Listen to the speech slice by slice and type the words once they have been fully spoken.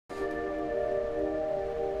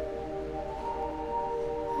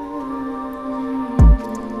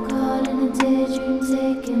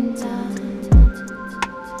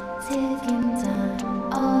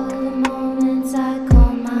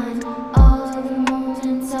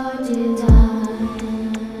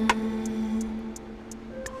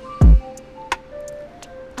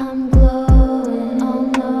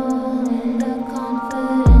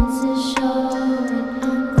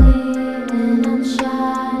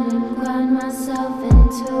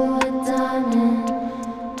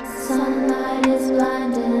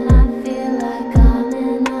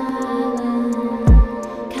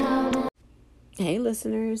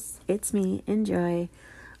listeners, it's me, Enjoy.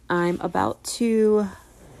 I'm about to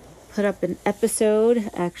put up an episode.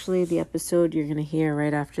 Actually, the episode you're going to hear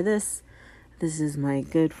right after this. This is my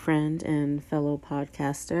good friend and fellow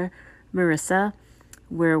podcaster, Marissa.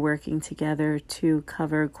 We're working together to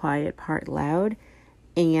cover Quiet Part Loud.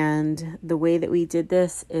 And the way that we did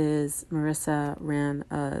this is Marissa ran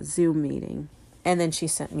a Zoom meeting and then she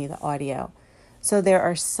sent me the audio. So there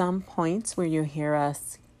are some points where you hear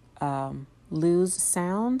us lose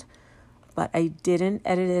sound, but I didn't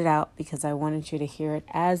edit it out because I wanted you to hear it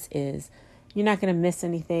as is. You're not going to miss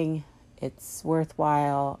anything. It's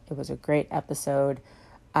worthwhile. It was a great episode.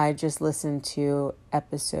 I just listened to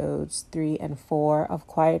episodes 3 and 4 of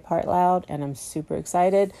Quiet Part Loud, and I'm super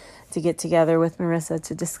excited to get together with Marissa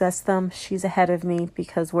to discuss them. She's ahead of me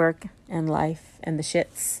because work and life and the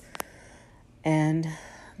shits. And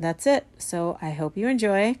that's it. So I hope you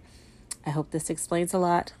enjoy. I hope this explains a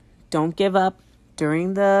lot. Don't give up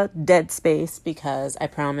during the dead space because I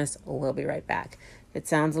promise we'll be right back. If it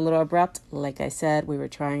sounds a little abrupt, like I said, we were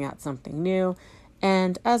trying out something new.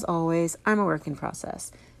 And as always, I'm a work in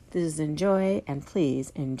process. This is Enjoy, and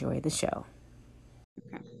please enjoy the show.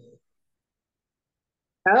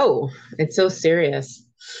 Oh, it's so serious.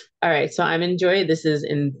 All right, so I'm Enjoy. This is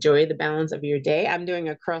Enjoy the Balance of Your Day. I'm doing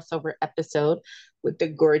a crossover episode with the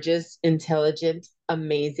gorgeous, intelligent,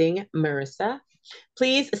 amazing Marissa.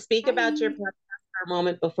 Please speak about your Hi. podcast for a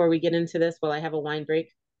moment before we get into this while I have a wine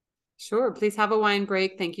break. Sure. Please have a wine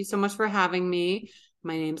break. Thank you so much for having me.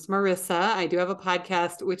 My name's Marissa. I do have a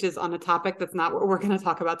podcast, which is on a topic that's not what we're going to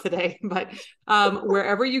talk about today, but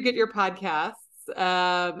wherever you get your podcasts,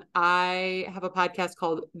 I have a podcast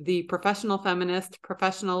called The Professional Feminist.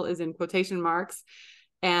 Professional is in quotation marks.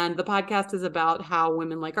 And the podcast is about how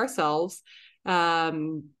women like ourselves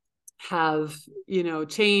have,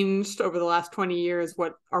 changed over the last 20 years,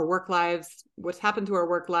 what our work lives, what's happened to our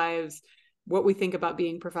work lives, what we think about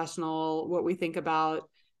being professional, what we think about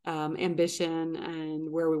ambition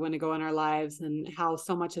and where we want to go in our lives, and how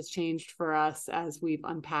so much has changed for us as we've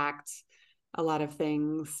unpacked a lot of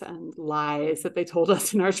things and lies that they told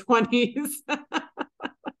us in our 20s.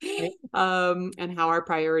 And how our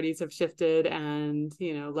priorities have shifted, and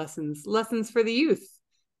lessons for the youth.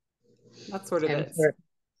 That's sort of And it. for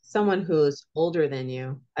someone who's older than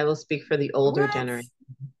you, I will speak for the older What? generation.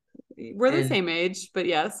 We're the And same age, but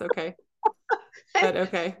yes, okay. But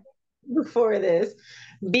okay. before this,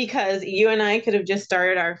 because you and I could have just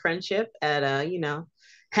started our friendship at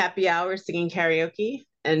happy hour singing karaoke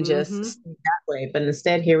and just Mm-hmm. stayed that way. But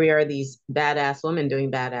instead, here we are, these badass women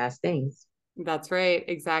doing badass things. That's right.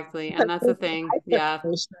 Exactly. And that's the thing. I Yeah.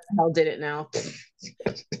 sure the hell did it now.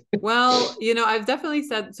 Well, I've definitely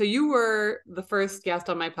said, so you were the first guest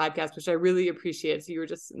on my podcast, which I really appreciate. So you were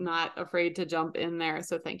just not afraid to jump in there.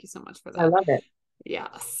 So thank you so much for I that. love it.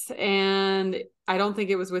 Yes. And I don't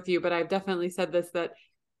think it was with you, but I've definitely said this, that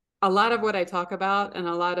a lot of what I talk about and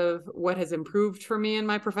a lot of what has improved for me in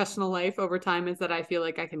my professional life over time is that I feel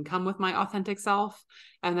like I can come with my authentic self.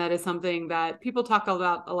 And that is something that people talk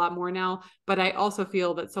about a lot more now. But I also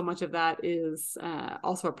feel that so much of that is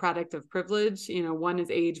also a product of privilege. One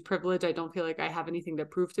is age privilege. I don't feel like I have anything to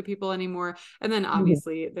prove to people anymore. And then Mhm.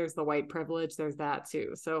 obviously there's the white privilege. There's that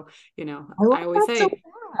too. So, I love I always that so say,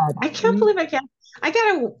 bad. I can't mm, believe I can't. I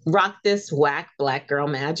gotta rock this whack black girl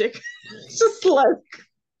magic. It's just like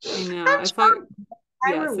I know. I'm It's like, trying.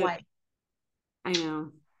 I were yes, white. I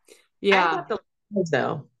know. I Yeah. got the lines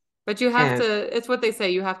though, But you have and to, it's what they say,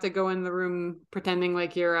 you have to go in the room pretending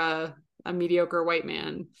like you're a mediocre white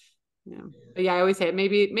man. But yeah, I always say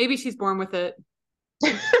maybe she's born with it.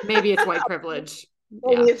 Maybe it's white privilege.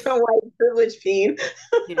 maybe Yeah. it's a white privilege fiend.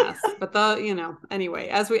 Yes. But anyway,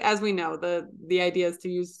 as we know, the idea is to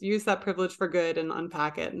use that privilege for good and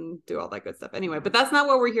unpack it and do all that good stuff. Anyway, but that's not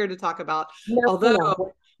what we're here to talk about. No, Although no, we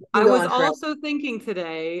can I go was on forever. also thinking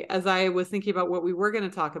today, as I was thinking about what we were going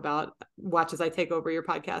to talk about, watch as I take over your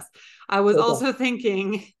podcast. I was Okay. also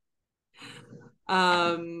thinking,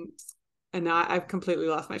 um, and now I've completely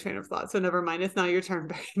lost my train of thought. So never mind. It's now your turn.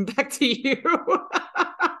 Back to you.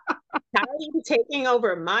 How are you taking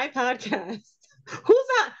over my podcast? Who's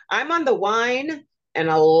on? I'm on the wine and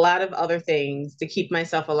a lot of other things to keep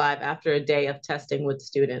myself alive after a day of testing with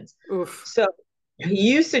students. Oof. So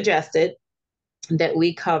you suggested that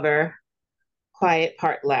we cover Quiet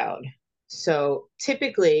Part Loud. So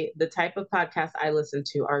typically, the type of podcasts I listen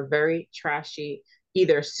to are very trashy,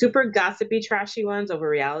 either super gossipy, trashy ones over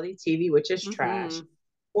reality TV, which is trash, Mm-hmm.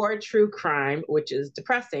 or true crime, which is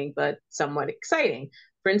depressing but somewhat exciting.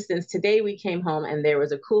 For instance, today we came home and there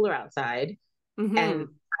was a cooler outside, and Mm-hmm.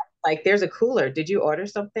 like, there's a cooler. Did you order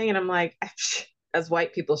something? And I'm like, as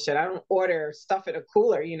white people should. I don't order stuff in a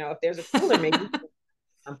cooler. If there's a cooler, maybe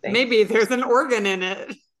something. Maybe there's an organ in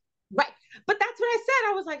it. Right. But that's what I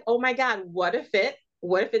said. I was like, oh my God, what if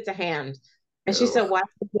it's a hand? And she Ooh. said, why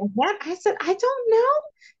is it a hand? I said, I don't know.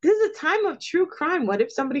 This is a time of true crime. What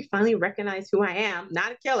if somebody finally recognized who I am?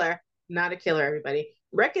 Not a killer, not a killer, everybody.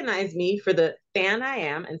 Recognize me for the fan I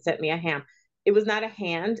am and sent me a ham. It was not a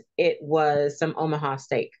hand, it was some Omaha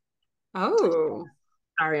steak. Oh.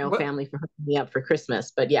 Our own What? family for hooking me up for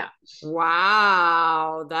Christmas. But yeah.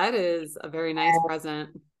 Wow. That is a very nice present.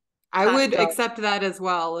 I Hot would dog. accept that as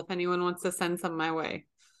well if anyone wants to send some my way.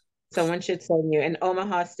 Someone should send you. And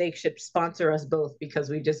Omaha Steak should sponsor us both because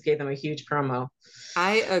we just gave them a huge promo.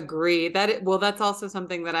 I agree well, that's also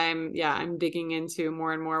something that I'm digging into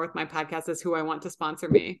more and more with my podcast is who I want to sponsor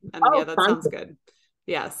me. And yeah, Oh, that sounds sponsor. good.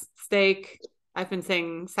 Yes. Steak. I've been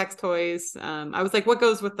saying sex toys. I was like, what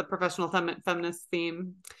goes with the professional feminist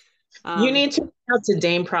theme? You need to reach out to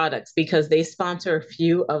Dame Products because they sponsor a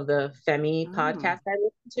few of the Femi Oh, podcasts I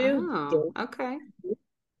listen oh, to. okay.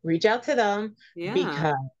 Reach out to them Yeah.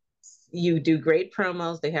 because you do great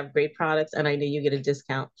promos. They have great products, and I know you get a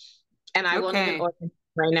discount. And I won't even Okay. order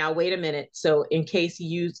right now. Wait a minute. So in case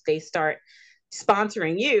they start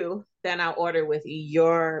sponsoring you, then I'll order with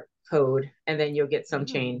your code, and then you'll get some Oh,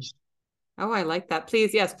 change. oh, I like that.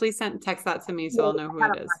 Please, yes, please text that to me so I'll know who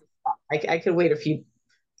it is. I could wait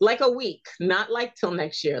like a week, not like till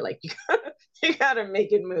next year. Like you gotta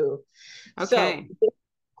make it move. So Okay.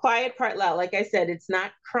 quiet part loud, like I said, it's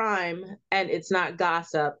not crime and it's not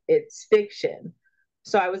gossip, it's fiction.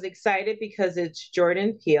 So I was excited because it's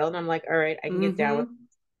Jordan Peele, and I'm like, all right, I can get down with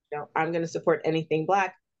Mm-hmm. I'm gonna support anything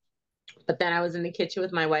black. But then I was in the kitchen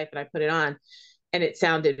with my wife and I put it on and it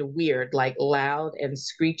sounded weird, like loud and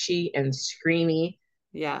screechy and screamy.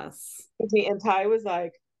 Yes. And Ty was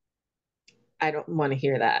like, I don't want to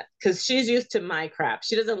hear that because she's used to my crap.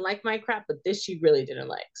 She doesn't like my crap, but this she really didn't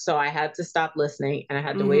like. So I had to stop listening and I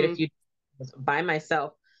had to wait a Mm-hmm. few days by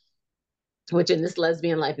myself, which in this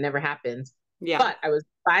lesbian life never happens. Yeah. But I was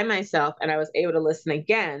by myself and I was able to listen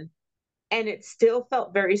again. And it still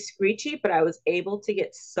felt very screechy, but I was able to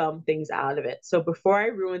get some things out of it. So before I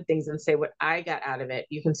ruin things and say what I got out of it,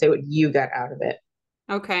 you can say what you got out of it.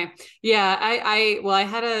 Okay. Yeah, I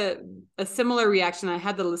had a similar reaction. I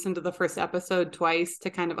had to listen to the first episode twice to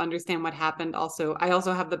kind of understand what happened. Also, I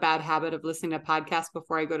also have the bad habit of listening to podcasts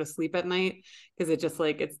before I go to sleep at night because it just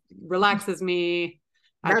like it relaxes me.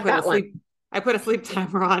 I Not put a that one. sleep I put a sleep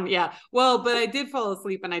timer on. Yeah. Well, but I did fall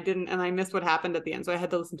asleep and I missed what happened at the end. So I had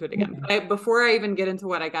to listen to it again. But before I even get into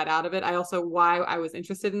what I got out of it, I also why I was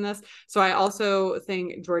interested in this. So I also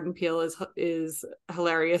think Jordan Peele is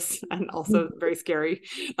hilarious and also very scary.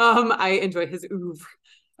 I enjoy his oeuvre.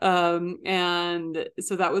 And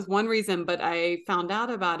so that was one reason, but I found out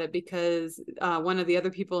about it because one of the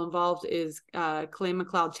other people involved is Clay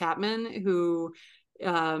McLeod Chapman, who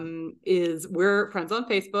we're friends on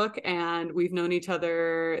Facebook and we've known each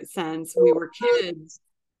other since we were kids.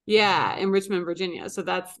 Yeah, in Richmond, Virginia. So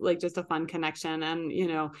that's like just a fun connection. And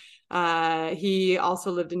he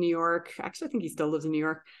also lived in New York. Actually, I think he still lives in New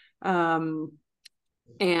York.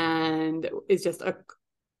 And is just a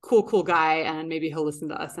cool guy, and maybe he'll listen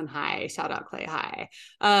to us. And hi, shout out Clay, hi.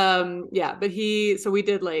 Yeah, but so we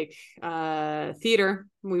did like theater.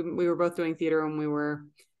 We were both doing theater when we were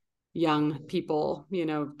young people,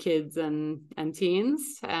 kids and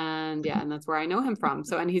teens. And yeah, and that's where I know him from.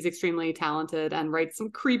 So, and he's extremely talented and writes some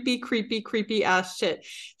creepy ass shit.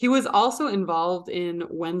 He was also involved in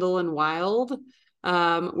Wendell and Wild,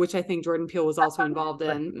 which I think Jordan Peele was also involved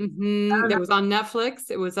in. It was on Netflix.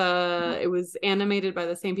 It was animated by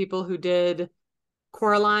the same people who did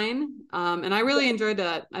Coraline. And I really enjoyed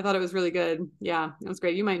that. I thought it was really good. Yeah, it was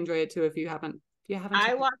great. You might enjoy it too if you haven't I checked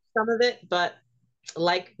it. watched some of it, but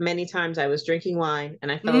like many times I was drinking wine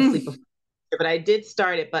and I fell asleep Mm. before. But I did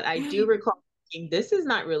start it, but I do recall thinking, this is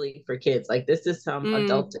not really for kids. Like this is some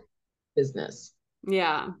adult Mm. business.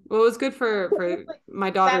 Yeah. Well, it was good It for was like my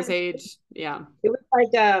sad. daughter's age. Yeah. It was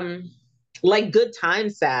like good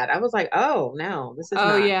time sad. I was like, oh no, this is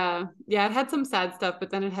Oh not. yeah. Yeah, it had some sad stuff,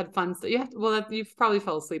 but then it had fun stuff. Yeah, well, you've probably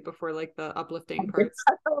fell asleep before like the uplifting parts.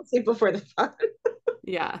 I fell asleep before the fun.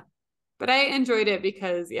 Yeah. But I enjoyed it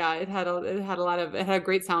because yeah, it had a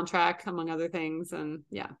great soundtrack among other things, and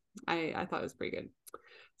yeah, I thought it was pretty good.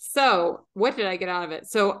 So, what did I get out of it?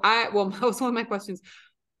 That was one of my questions.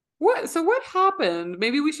 What happened?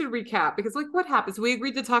 Maybe we should recap because like what happens? We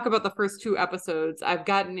agreed to talk about the first two episodes. I've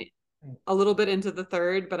gotten a little bit into the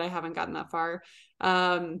third, but I haven't gotten that far.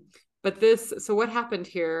 So what happened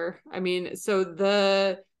here? I mean, so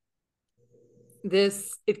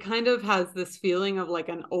it kind of has this feeling of like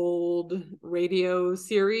an old radio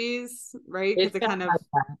series, right? It Because it felt kind of, like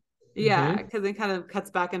that. yeah, Hmm. because it kind of cuts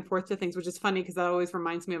back and forth to things, which is funny because that always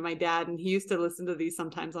reminds me of my dad, and he used to listen to these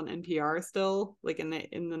sometimes on NPR still, like in the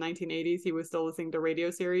 1980s, he was still listening to radio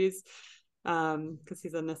series, because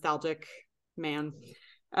he's a nostalgic man.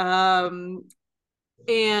 Um,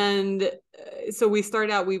 and so we start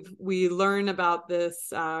out, we learn about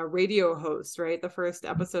this radio host, right? The first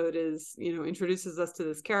episode is, introduces us to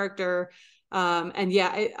this character. And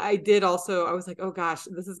yeah, I did also, I was like, oh gosh,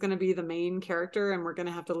 this is going to be the main character and we're going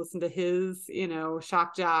to have to listen to his,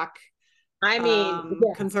 shock jock, I mean,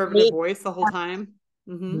 yeah, conservative me voice the whole time.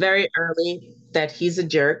 Mm-hmm. very early that he's a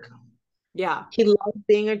jerk. Yeah. He loves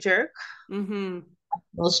being a jerk. Mm-hmm.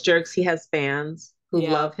 Most jerks, he has fans who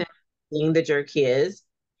Yeah. love him being the jerk he is.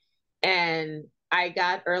 And I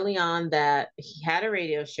got early on that he had a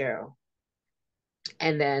radio show,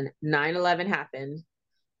 and then 9/11 happened.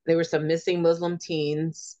 There were some missing Muslim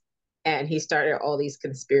teens, and he started all these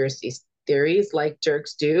conspiracy theories like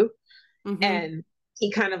jerks do. Mm-hmm. And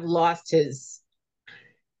he kind of lost his,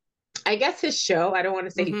 I guess, his show. I don't want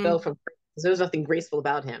to say he fell Mm-hmm. from grace because there was nothing graceful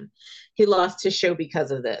about him. He lost his show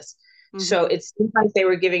because of this. So Mm-hmm. it seems like they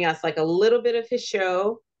were giving us like a little bit of his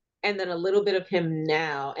show and then a little bit of him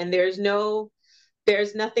now. And there's nothing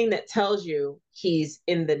that tells you he's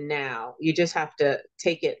in the now. You just have to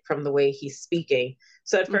take it from the way he's speaking.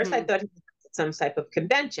 So at first I Mm-hmm. thought he was at some type of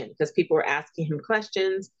convention because people were asking him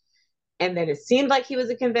questions. And then it seemed like he was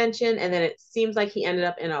a convention. And then it seems like he ended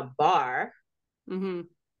up in a bar. Mm-hmm.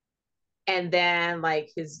 And then like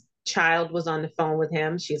his child was on the phone with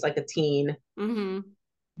him. She's like a teen, Mm-hmm.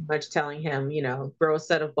 much telling him, grow a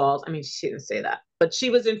set of balls. I mean, she didn't say that, but she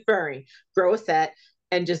was inferring grow a set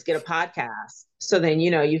and just get a podcast. So then,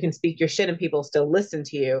 you can speak your shit and people still listen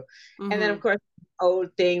to you. And then, of Mm-hmm. course, old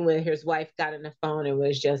thing when his wife got on the phone and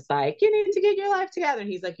was just like, you need to get your life together. And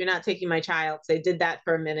he's like, you're not taking my child. So they did that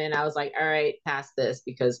for a minute. And I was like, all right, pass this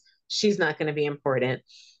because she's not going to be important.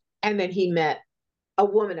 And then he met a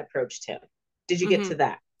woman approached him. Did you get Mm-hmm. to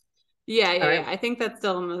that? Yeah, All yeah, right. yeah. I think that's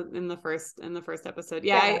still in the first episode.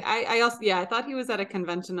 Yeah, Yeah. I also, yeah, I thought he was at a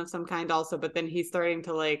convention of some kind also, but then he's starting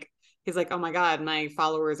to like, he's like, oh my God, my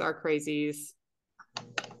followers are crazies.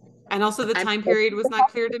 And also the I'm time period was not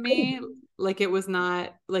clear to me. Like it was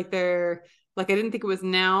not like they're like I didn't think it was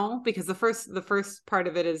now because the first part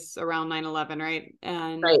of it is around 9/11, right?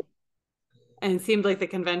 And right. and it seemed like the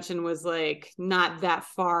convention was like not that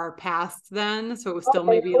far past then, so it was still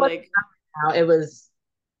Okay, maybe like,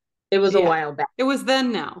 it was a yeah, while back. it was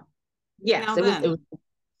then now. Yes, Now it was. then.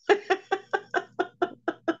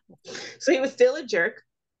 So he was still a jerk.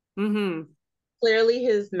 Mm-hmm. Clearly,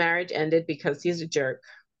 his marriage ended because he's a jerk.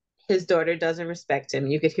 His daughter doesn't respect him.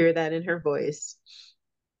 You could hear that in her voice.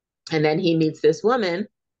 And then he meets this woman,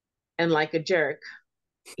 and like a jerk,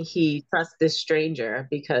 he trusts this stranger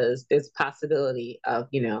because there's possibility of,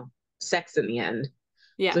 sex in the end.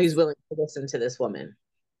 So he's Yes. willing to listen to this woman.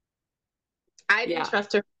 I didn't Yeah.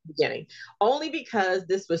 trust her from the beginning, only because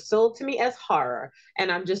this was sold to me as horror, and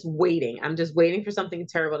I'm just waiting. I'm just waiting for something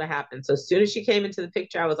terrible to happen. So as soon as she came into the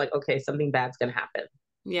picture, I was like, okay, something bad's gonna happen.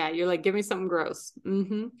 Yeah, you're like, give me something gross.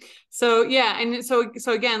 Mm-hmm. So yeah, and so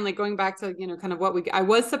again, like going back to kind of I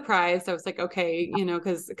was surprised. I was like, okay,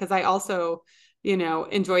 because I also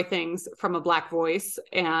enjoy things from a black voice,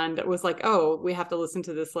 and it was like, oh, we have to listen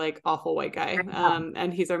to this like awful white guy,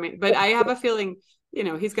 and he's our main. But I have a feeling,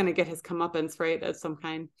 he's going to get his comeuppance, right, of some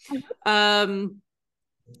kind. Um,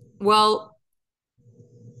 well,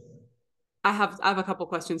 I have a couple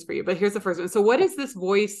questions for you, but here's the first one. So what is this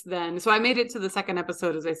voice then? So I made it to the second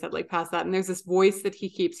episode, as I said, like past that, and there's this voice that he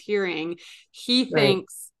keeps hearing. He Right,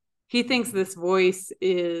 thinks he thinks this voice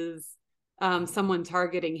is someone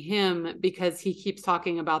targeting him because he keeps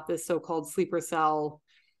talking about this so-called sleeper cell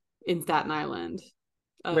in Staten Island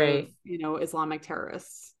of right. Islamic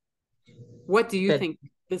terrorists. What do you That think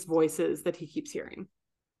this voice is that he keeps hearing?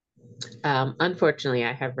 unfortunately,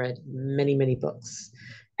 I have read many, many books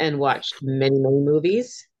and watched many, many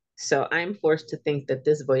movies. So I'm forced to think that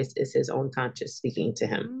this voice is his own conscious speaking to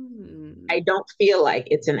him. I Mm, don't feel like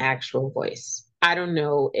it's an actual voice. I don't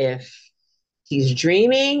know if he's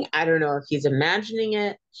dreaming. I don't know if he's imagining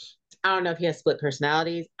it. I don't know if he has split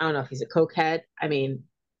personalities. I don't know if he's a cokehead. I mean,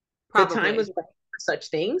 the time was probably. right for such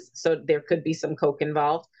things. So there could be some coke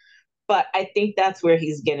involved. But I think that's where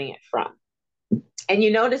he's getting it from. And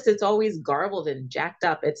you notice it's always garbled and jacked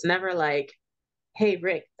up. It's never like, hey,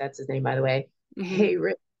 Rick, that's his name, by the way. Mm-hmm. Hey,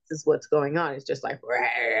 Rick, this is what's going on. It's just like,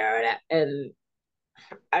 and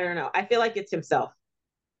I don't know. I feel like it's himself.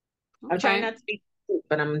 I'm trying Okay. not to be deep,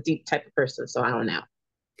 but I'm a deep type of person. So I don't know.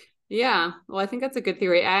 Yeah. Well, I think that's a good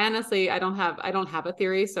theory. I honestly, I don't have a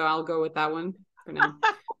theory, so I'll go with that one for now.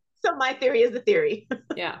 So my theory is the theory.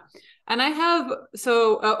 Yeah. And I have,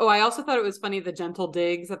 I also thought it was funny, the gentle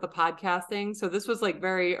digs at the podcasting. So this was like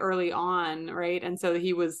very early on, right? And so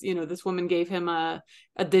he was, this woman gave him a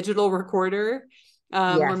digital recorder.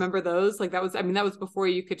 Yes. Remember those? Like that was, I mean, that was before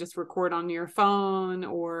you could just record on your phone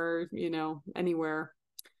or, anywhere.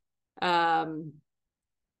 Um,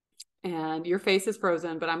 and your face is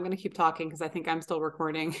frozen, but I'm going to keep talking because I think I'm still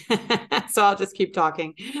recording. So I'll just keep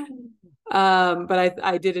talking. But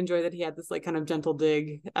I did enjoy that he had this like kind of gentle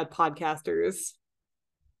dig at podcasters.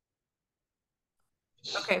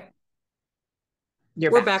 Okay.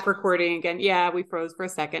 You're We're back. back recording again. Yeah, we froze for a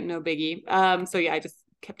second. No biggie. So yeah, I just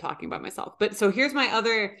kept talking about myself. But so here's my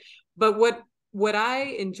other, but what I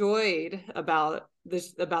enjoyed about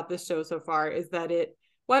this show so far is that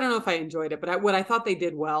well, I don't know if I enjoyed it, but what I thought they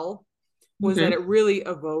did well was that Mm-hmm. it really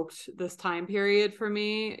evoked this time period for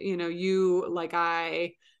me. You like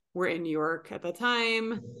I were in New York at the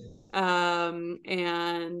time.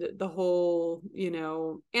 And the whole,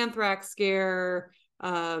 anthrax scare,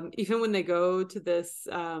 even when they go to this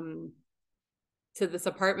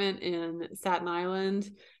apartment in Staten Island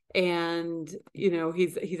and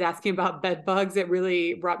he's asking about bed bugs, it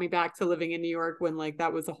really brought me back to living in New York when like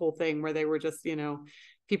that was a whole thing where they were just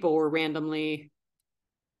people were randomly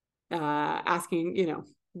asking,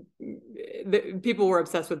 people were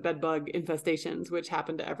obsessed with bed bug infestations, which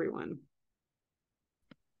happened to everyone.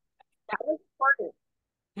 That was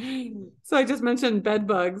important. So I just mentioned bed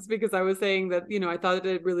bugs because I was saying that, I thought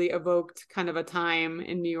it really evoked kind of a time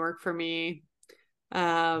in New York for me.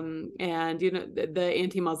 And, the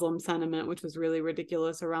anti-Muslim sentiment, which was really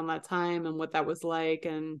ridiculous around that time and what that was like.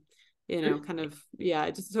 And, kind of,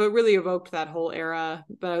 yeah, so it really evoked that whole era.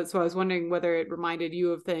 But so I was wondering whether it reminded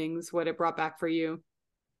you of things, what it brought back for you.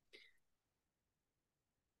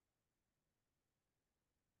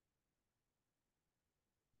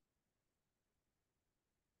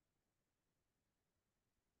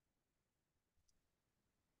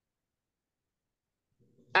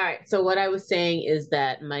 All right. So what I was saying is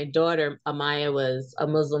that my daughter Amaya was a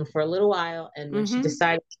Muslim for a little while, and when she Mm-hmm.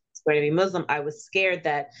 decided she was going to be Muslim, I was scared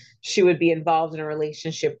that she would be involved in a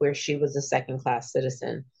relationship where she was a second class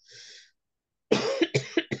citizen.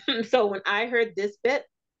 So when I heard this bit,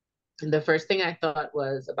 the first thing I thought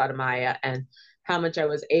was about Amaya and how much I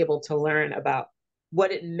was able to learn about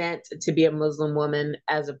what it meant to be a Muslim woman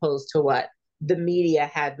as opposed to what the media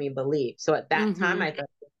had me believe. So at that time, Mm-hmm. I thought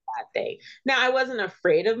it was a bad thing. Now, I wasn't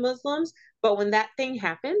afraid of Muslims, but when that thing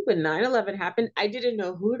happened, when 9/11 happened, I didn't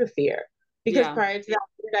know who to fear. Because Yeah. prior to that,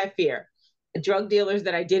 what did I fear? Drug dealers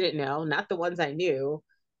that I didn't know, not the ones I knew.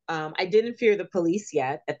 I didn't fear the police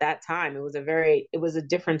yet at that time. It was a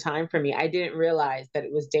different time for me. I didn't realize that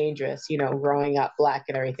it was dangerous, growing up black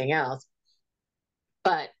and everything else.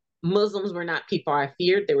 But Muslims were not people I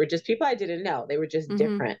feared. They were just people I didn't know. They were just Mm-hmm.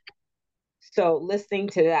 different. So listening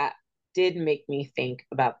to that did make me think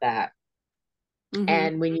about that. Mm-hmm.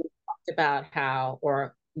 And when you talked about how,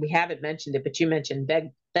 or we haven't mentioned it, but you mentioned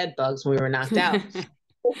bed bugs when we were knocked out.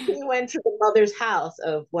 He went to the mother's house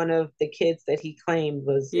of one of the kids that he claimed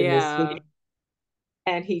was in this video, Yeah.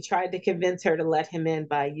 and he tried to convince her to let him in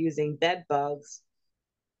by using bed bugs.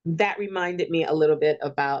 That reminded me a little bit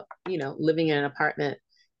about, living in an apartment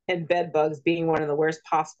and bed bugs being one of the worst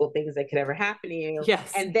possible things that could ever happen to you.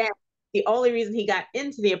 Yes. And then the only reason he got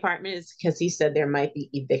into the apartment is because he said there might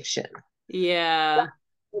be eviction. Yeah. That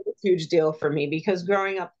was a huge deal for me because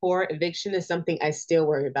growing up poor, eviction is something I still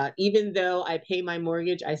worry about. Even though I pay my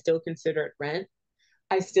mortgage, I still consider it rent.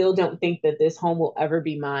 I still don't think that this home will ever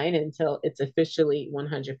be mine until it's officially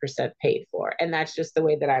 100% paid for. And that's just the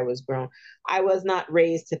way that I was grown. I was not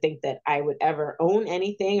raised to think that I would ever own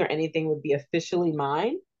anything or anything would be officially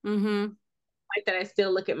mine. Mm-hmm. Like that, I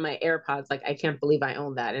still look at my AirPods like I can't believe I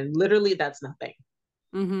own that. And literally, that's nothing.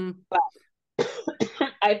 Mm-hmm. But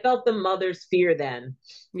I felt the mother's fear then.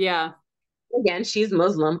 Yeah. Again, she's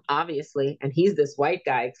Muslim, obviously, and he's this white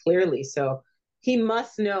guy, clearly. So he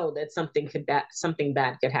must know that something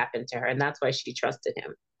bad could happen to her, and that's why she trusted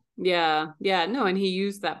him. Yeah. Yeah. No, and he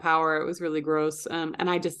used that power. It was really gross. And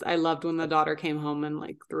I loved when the daughter ccame home and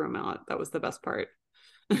like threw him out. That was the best part.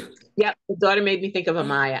 Yep, the daughter made me think of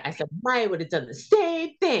Amaya. I said Amaya would have done the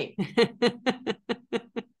same thing.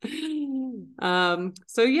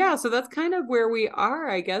 So yeah, so that's kind of where we are,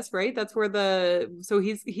 I guess, right? That's where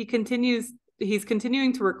he's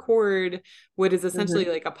continuing to record what is essentially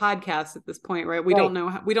Mm-hmm. like a podcast at this point, right? Right.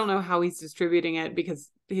 We don't know how he's distributing it because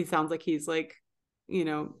he sounds like he's like,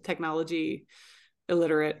 technology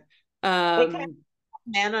illiterate. It kind of Um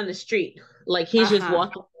man on the street, like he's just uh-huh.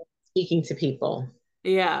 walking speaking to people.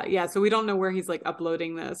 Yeah, yeah. So we don't know where he's like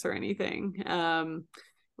uploading this or anything.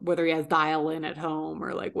 Whether he has dial-in at home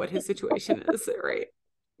or like what his situation is, right?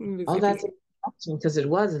 Oh, If he's that's interesting because it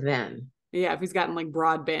was then. yeah, if he's gotten like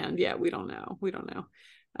broadband, yeah, we don't know. We don't know.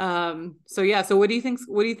 So yeah, so what do you think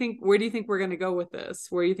where do you think we're gonna go with this?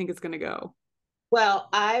 Where do you think it's gonna go? Well,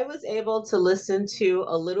 I was able to listen to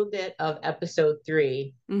a little bit of episode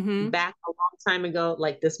 3 Mm-hmm. back a long time ago,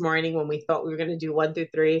 like this morning when we thought we were going to do 1 through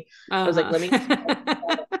 3. I was like, let me Uh-huh.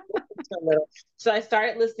 listen a little. So I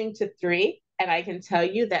started listening to 3, and I can tell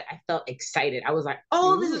you that I felt excited. I was like,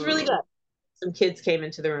 oh, this is really good. Ooh. Some kids came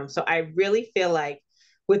into the room. So I really feel like,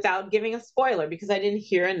 without giving a spoiler, because I didn't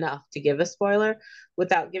hear enough to give a spoiler,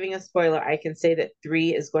 without giving a spoiler, I can say that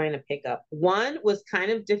 3 is going to pick up. 1 was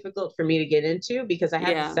kind of difficult for me to get into because I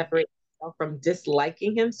had to Yeah. separate myself from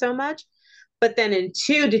disliking him so much. But then in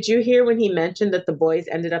 2, did you hear when he mentioned that the boys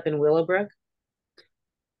ended up in Willowbrook?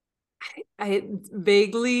 I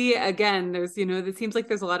vaguely again there's it seems like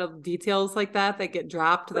there's a lot of details like that that get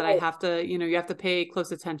dropped that I Right. have to you have to pay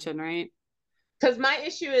close attention, right? Because my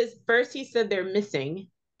issue is, first he said they're missing,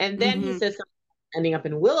 and then he Mm-hmm. said something ending up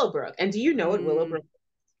in Willowbrook. And do you know what Willowbrook?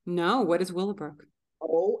 Mm. No, what is Willowbrook?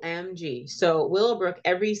 OMG. So, Willowbrook,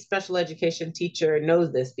 every special education teacher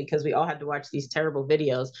knows this because we all had to watch these terrible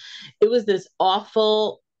videos. It was this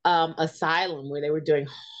awful asylum where they were doing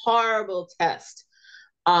horrible tests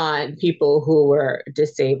on people who were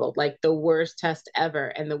disabled, like the worst test ever.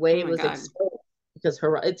 And the Oh way it my was God. exposed, because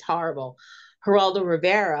it's horrible. Geraldo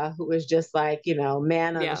Rivera, who was just like,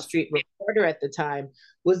 man on the Yes. street reporter at the time,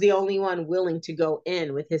 was the only one willing to go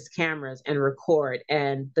in with his cameras and record.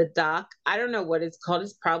 And the doc, I don't know what it's called.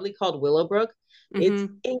 It's probably called Willowbrook. It's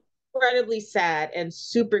Mm-hmm. incredibly sad and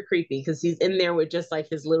super creepy because he's in there with just like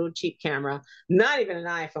his little cheap camera, not even an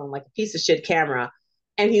iPhone, like a piece of shit camera.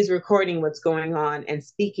 And he's recording what's going on and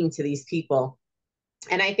speaking to these people.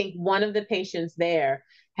 And I think one of the patients there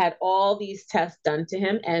had all these tests done to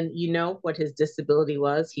him. And you know what his disability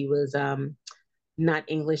was? He was not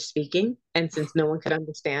English speaking. And since no one could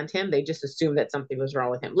understand him, they just assumed that something was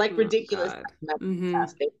wrong with him. Like Oh ridiculous God. medical Mm-hmm.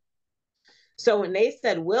 tests. So when they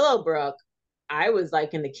said Willowbrook, I was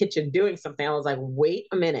like in the kitchen doing something. I was like, wait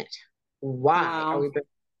a minute. Why are Wow. we bringing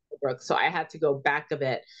Willowbrook? So I had to go back a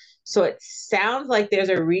bit. So it sounds like there's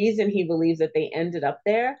a reason he believes that they ended up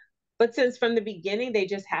there. But since from the beginning they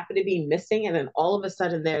just happen to be missing and then all of a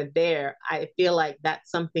sudden they're there, I feel like that's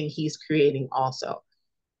something he's creating also.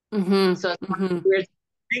 Mm-hmm. So Mm-hmm. weird.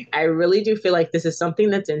 I really do feel like this is something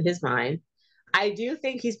that's in his mind. I do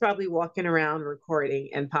think he's probably walking around recording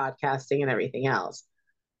and podcasting and everything else.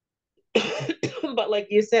 But like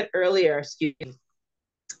you said earlier, excuse me,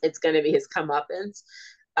 it's going to be his comeuppance.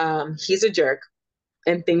 He's a jerk,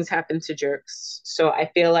 and things happen to jerks. So I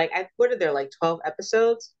feel like what are there, like 12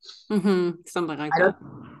 episodes? Mm-hmm. Something like I don't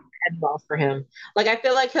that. end well for him. Like I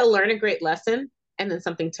feel like he'll learn a great lesson, and then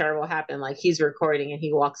something terrible happen. Like he's recording and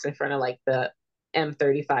he walks in front of like the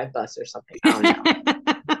M35 bus or something. I don't know.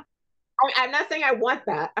 I'm not saying I want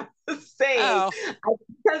that. I'm just saying Oh,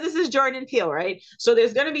 because this is Jordan Peele, right? So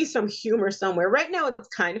there's going to be some humor somewhere. Right now, it's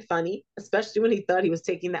kind of funny, especially when he thought he was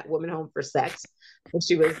taking that woman home for sex, and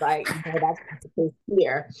she was like, "No, that's not the case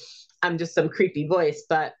here. I'm just some creepy voice."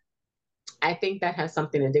 But I think that has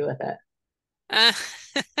something to do with it.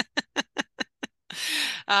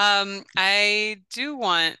 uh, I do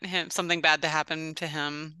want him something bad to happen to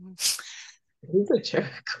him. He's a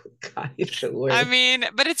jerk. God, he's the I worst. mean,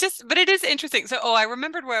 but it is interesting. So, I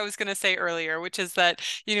remembered what I was going to say earlier, which is that,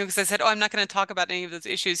 because I said, oh, I'm not going to talk about any of those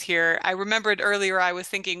issues here. I remembered earlier I was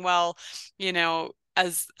thinking, well,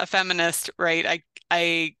 as a feminist, right,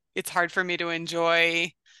 it's hard for me to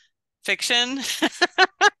enjoy fiction.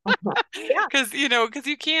 Yeah. Because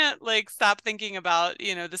you can't like stop thinking about,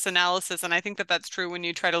 this analysis. And I think that that's true when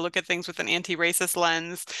you try to look at things with an anti-racist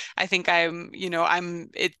lens. I think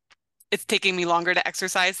it's taking me longer to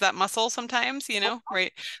exercise that muscle sometimes,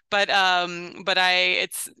 right? But I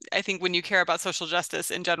think when you care about social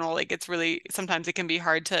justice in general, like it's really sometimes it can be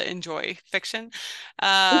hard to enjoy fiction.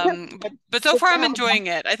 Because But so it's far I'm gonna enjoying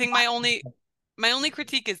it. I think my only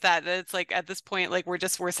critique is that it's like at this point, like we're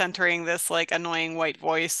centering this like annoying white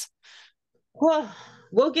voice. well,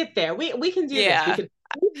 we'll get there. We can do this. Yeah.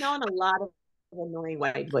 We've known a lot of annoying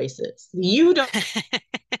white voices. You don't.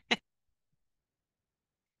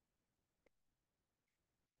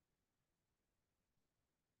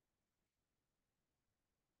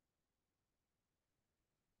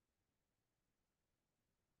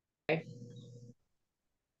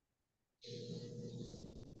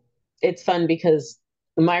 It's fun because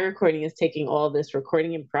my recording is taking all this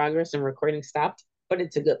recording in progress and recording stopped, but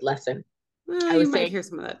it's a good lesson. I You was might saying hear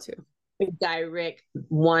some of that too. the guy Rick,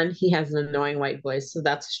 one, he has an annoying white voice, so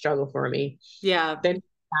that's a struggle for me. Yeah. Then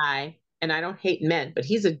guy, and I don't hate men, but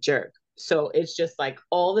he's a jerk. So it's just like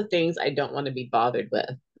all the things I don't want to be bothered with.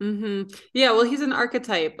 Yeah, well, he's an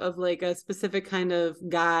archetype of like a specific kind of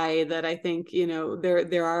guy that I think,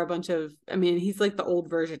 there are a bunch of, I mean, he's like the old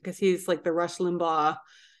version because he's like the Rush Limbaugh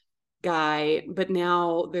guy, but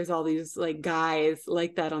now there's all these like guys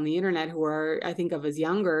like that on the internet who are, I think of as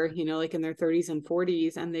younger, like in their 30s and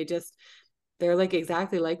 40s, and they're like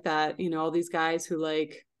exactly like that, all these guys who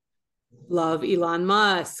like love Elon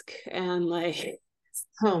Musk and like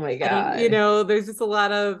Oh my I don't, God. there's just a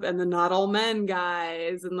lot of, and the not all men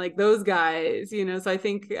guys and like those guys, so I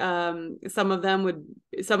think some of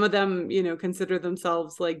them, consider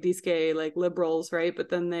themselves like disque, like liberals, right? But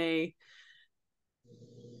then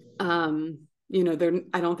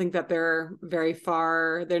I don't think that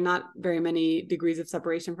they're not very many degrees of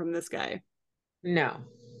separation from this guy. No,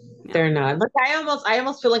 Yeah. they're not. Like I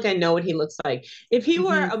almost feel like I know what he looks like. If he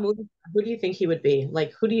were a movie, who do you think he would be?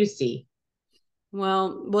 Like, who do you see?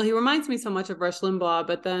 Well, he reminds me so much of Rush Limbaugh,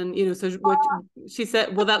 but then, so what she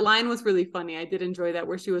said, well, that line was really funny. I did enjoy that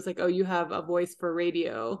where she was like, "Oh, you have a voice for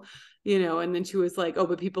radio," and then she was like, "Oh,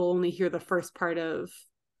 but people only hear the first part of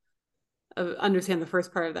understand the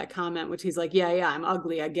first part of that comment," which he's like, "Yeah, I'm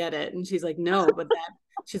ugly, I get it." And she's like, "No,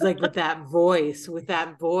 she's like, with that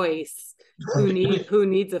voice, who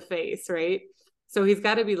needs a face, right?" So he's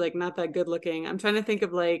got to be like not that good looking. I'm trying to think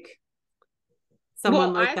of like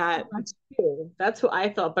someone Well, like that. that's too. That's who I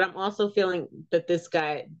thought, but I'm also feeling that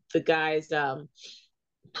the guy's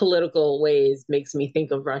political ways makes me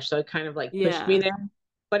think of Rush, so it kind of like pushed me Yeah. there.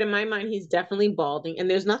 But in my mind, he's definitely balding, and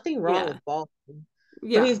there's nothing wrong Yeah. with balding. But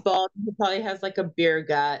Yeah. he's bald. He probably has like a beer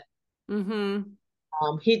gut. Mm-hmm.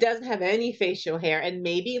 He doesn't have any facial hair, and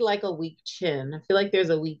maybe like a weak chin. I feel like there's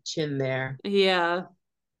a weak chin there. Yeah.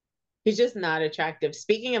 He's just not attractive.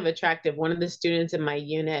 Speaking of attractive, one of the students in my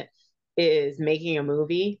unit is making a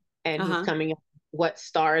movie, and he's Uh-huh. coming up with what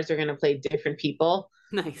stars are going to play different people.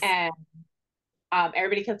 Nice. And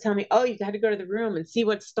everybody kept telling me, "Oh, you got to go to the room and see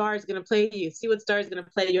what star is going to play you. See what star is going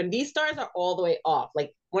to play you." And these stars are all the way off.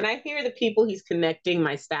 Like when I hear the people he's connecting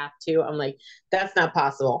my staff to, I'm like, that's not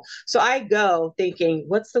possible. So I go thinking,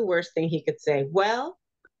 what's the worst thing he could say? Well,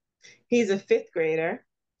 he's a fifth grader,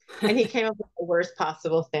 and he came up with the worst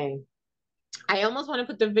possible thing. I almost want to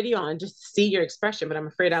put the video on just to see your expression, but I'm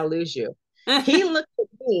afraid I'll lose you. He looks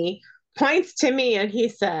at me, points to me, and he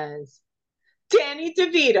says, "Danny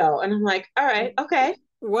DeVito." And I'm like, all right, okay,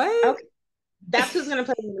 What? okay. That's who's going to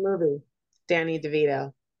play in the movie, Danny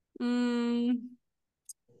DeVito. Mm,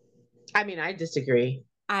 I mean, I disagree.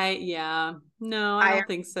 yeah. No, I I am don't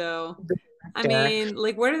think so. the I director. mean,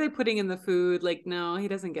 like, what are they putting in the food? Like, no, he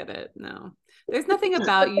doesn't get it. No. There's nothing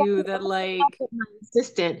about you that, like, My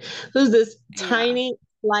assistant, who's this yeah. tiny,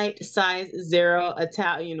 slight size zero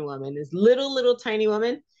Italian woman, this little tiny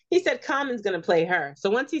woman. He said Common's going to play her. So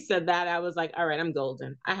once he said that, I was like, all right, I'm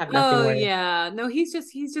golden. I have nothing Oh, worried. yeah. No, he's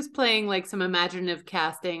just playing like some imaginative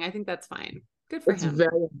casting. I think that's fine. Good for It's him. very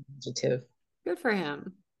imaginative. Good for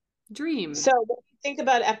him. Dream. So, what do you think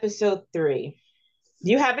about episode 3?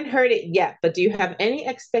 You haven't heard it yet, but do you have any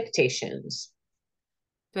expectations?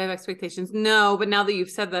 Do I have expectations? No, but now that you've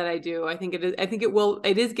said that, I do. I think it is. I think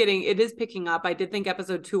it is picking up. I did think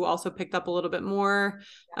episode 2 also picked up a little bit more.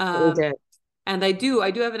 We Um, did. and I do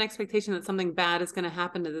have an expectation that something bad is going to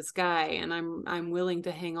happen to this guy, and I'm willing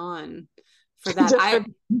to hang on for that. Just for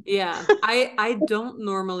I don't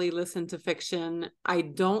normally listen to fiction. I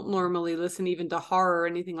don't normally listen even to horror or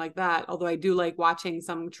anything like that. Although I do like watching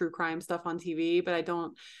some true crime stuff on TV, but I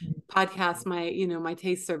don't podcast. My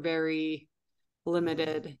tastes are very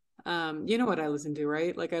limited. You know what I listen to,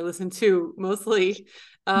 right? Like I listen to mostly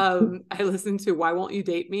I listen to Why Won't You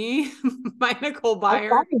Date Me by Nicole I'm Byer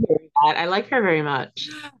glad to hear that. I like her very much.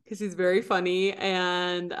 because she's very funny.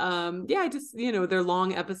 And yeah, I just, they're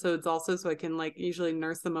long episodes also, so I can like usually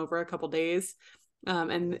nurse them over a couple days.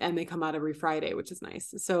 And they come out every Friday, which is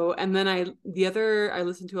nice. So and then the other I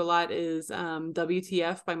listen to a lot is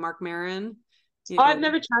WTF by Mark Maron. Oh, I've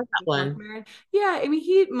never tried that Mark one. Maron. Yeah, I mean,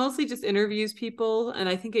 he mostly just interviews people, and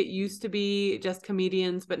I think it used to be just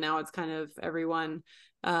comedians, but now it's kind of everyone.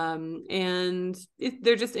 And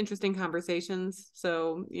they're just interesting conversations.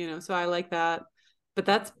 So, so I like that. But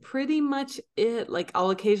that's pretty much it. Like, I'll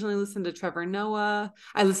occasionally listen to Trevor Noah.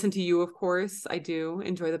 I listen to you, of course. I do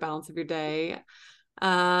enjoy the balance of your day.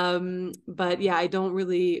 But yeah, I don't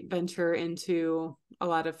really venture into a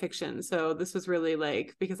lot of fiction. So this was really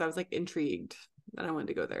like because I was like intrigued. I wanted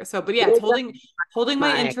to go there. So, but yeah, it's holding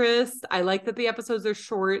my interest. I like that the episodes are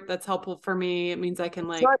short. That's helpful for me. It means I can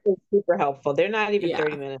like, short is super helpful. They're not even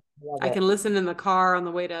 30 minutes. I can listen in the car on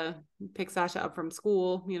the way to pick Sasha up from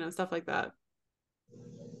school, stuff like that.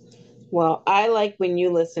 Well, I like when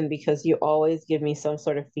you listen because you always give me some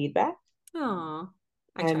sort of feedback. Oh,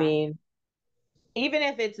 I mean, even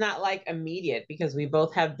if it's not like immediate because we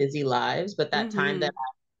both have busy lives, but that time that I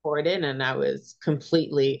recorded and I was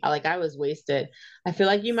completely like I was wasted. I feel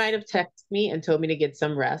like you might have texted me and told me to get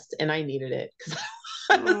some rest and I needed it because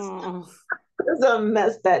I was a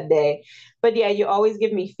mess that day. But yeah, you always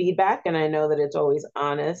give me feedback and I know that it's always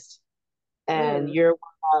honest. And you're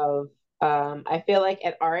one of I feel like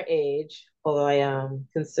at our age, although I am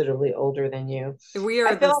considerably older than you. We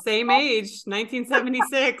are the same age,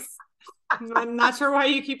 1976. I'm not sure why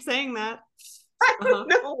you keep saying that. I don't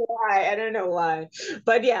know why. I don't know why.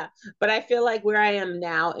 But yeah, but I feel like where I am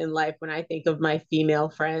now in life, when I think of my female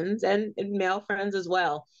friends and male friends as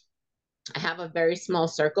well, I have a very small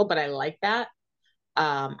circle, but I like that.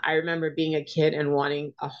 I remember being a kid and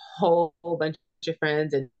wanting a whole bunch of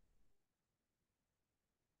friends and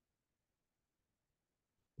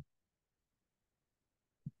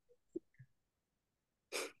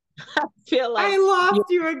I feel like I lost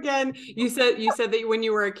you again. You said that when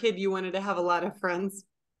you were a kid, you wanted to have a lot of friends.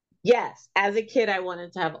 yes, as a kid, I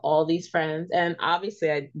wanted to have all these friends. And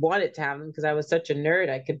obviously, I wanted to have them because I was such a nerd.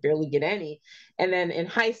 I could barely get any. And then in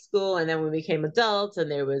high school, and then when we became adults, and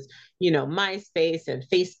there was, MySpace and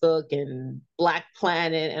Facebook and Black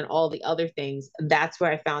Planet and all the other things, that's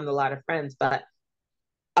where I found a lot of friends. But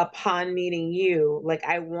upon meeting you, like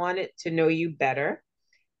I wanted to know you better.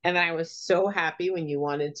 And I was so happy when you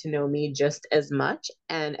wanted to know me just as much.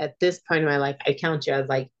 And at this point in my life, I count you as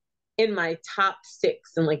like in my top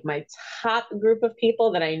six and like my top group of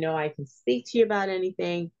people that I know I can speak to you about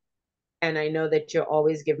anything. And I know that you'll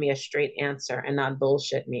always give me a straight answer and not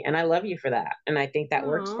bullshit me. And I love you for that. And I think that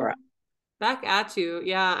works for us. Back at you.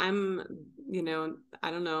 Yeah, I'm, I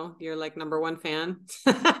don't know. You're like number one fan.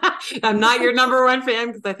 I'm not your number one fan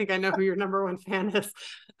because I think I know who your number one fan is.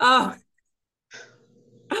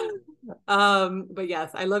 But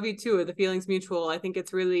yes, I love you too. The feeling's mutual. I think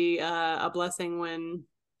it's really a blessing when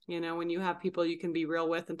you have people you can be real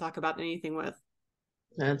with and talk about anything with.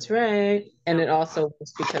 That's right. And it also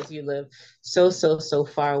was because you live so, so, so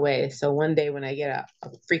far away. So one day when I get a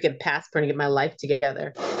freaking passport and get my life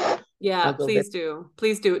together. Yeah, please do.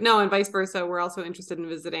 Please do. No, and vice versa. We're also interested in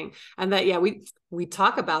visiting. And that, yeah, we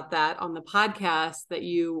talk about that on the podcast that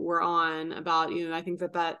you were on about, I think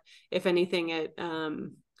that if anything, it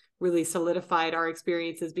really solidified our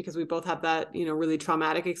experiences because we both have that, really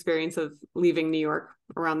traumatic experience of leaving New York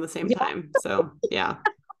around the same time. So yeah.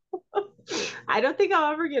 I don't think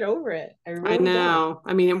I'll ever get over it. I know.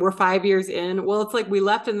 Don't. I mean, we're 5 years in. Well, it's like we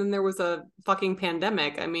left and then there was a fucking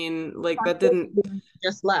pandemic. I mean, like that didn't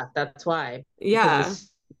just left. That's why. Yeah.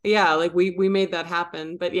 Yeah. Like we made that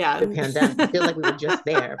happen. But yeah. The pandemic. I feel like we were just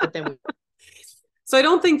there. But then So I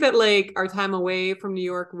don't think that like our time away from New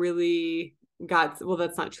York really well,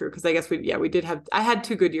 that's not true. Cause I guess I had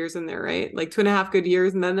 2 good years in there, right? Like 2.5 good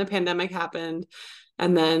years. And then the pandemic happened.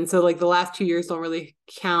 And then, so like the last 2 years don't really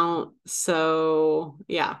count. So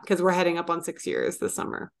yeah, because we're heading up on 6 years this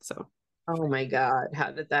summer. So, oh my God,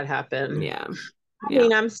 how did that happen? Yeah. I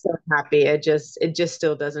mean, I'm still happy. It just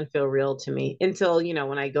still doesn't feel real to me until,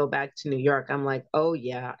 when I go back to New York, I'm like, oh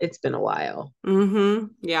yeah, it's been a while. Mm-hmm.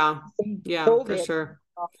 Yeah. Yeah, COVID. For sure.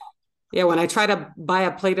 Yeah. When I try to buy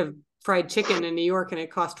a plate of fried chicken in New York and it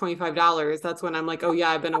costs $25, that's when I'm like, oh yeah,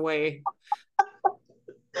 I've been away.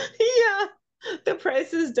 Yeah. The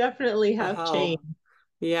prices definitely have changed.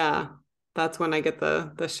 Yeah. That's when I get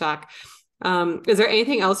the shock. Is there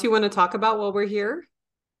anything else you want to talk about while we're here?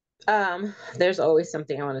 There's always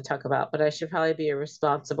something I want to talk about, but I should probably be a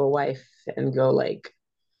responsible wife and go like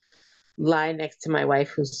lie next to my wife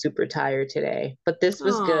who's super tired today. But this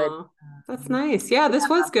was good. That's nice. Yeah, this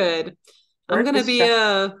was good. I'm gonna be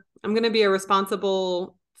a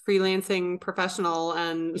responsible freelancing professional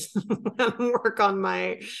and work on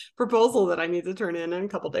my proposal that I need to turn in a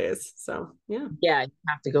couple days. So yeah. Yeah, you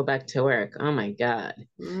have to go back to work. Oh my God.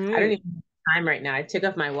 Right. I don't even have time right now. I took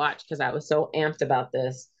off my watch because I was so amped about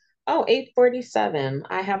this. Oh, 8:47.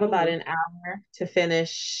 I have about an hour to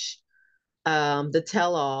finish the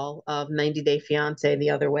tell-all of 90 Day Fiance the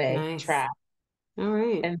other way. Nice. Track. All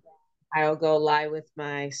right. And I'll go lie with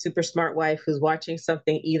my super smart wife who's watching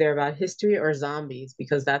something either about history or zombies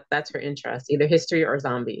because that's her interest, either history or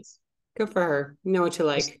zombies. Good for her. You know what you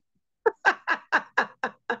like. That's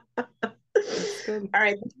good. All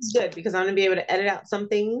right, this is good because I'm gonna be able to edit out some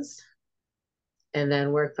things and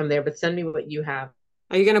then work from there. But send me what you have.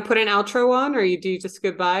 Are you going to put an outro on, or do you just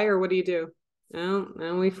goodbye, or what do you do? Oh,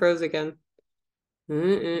 now we froze again. All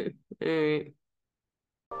right.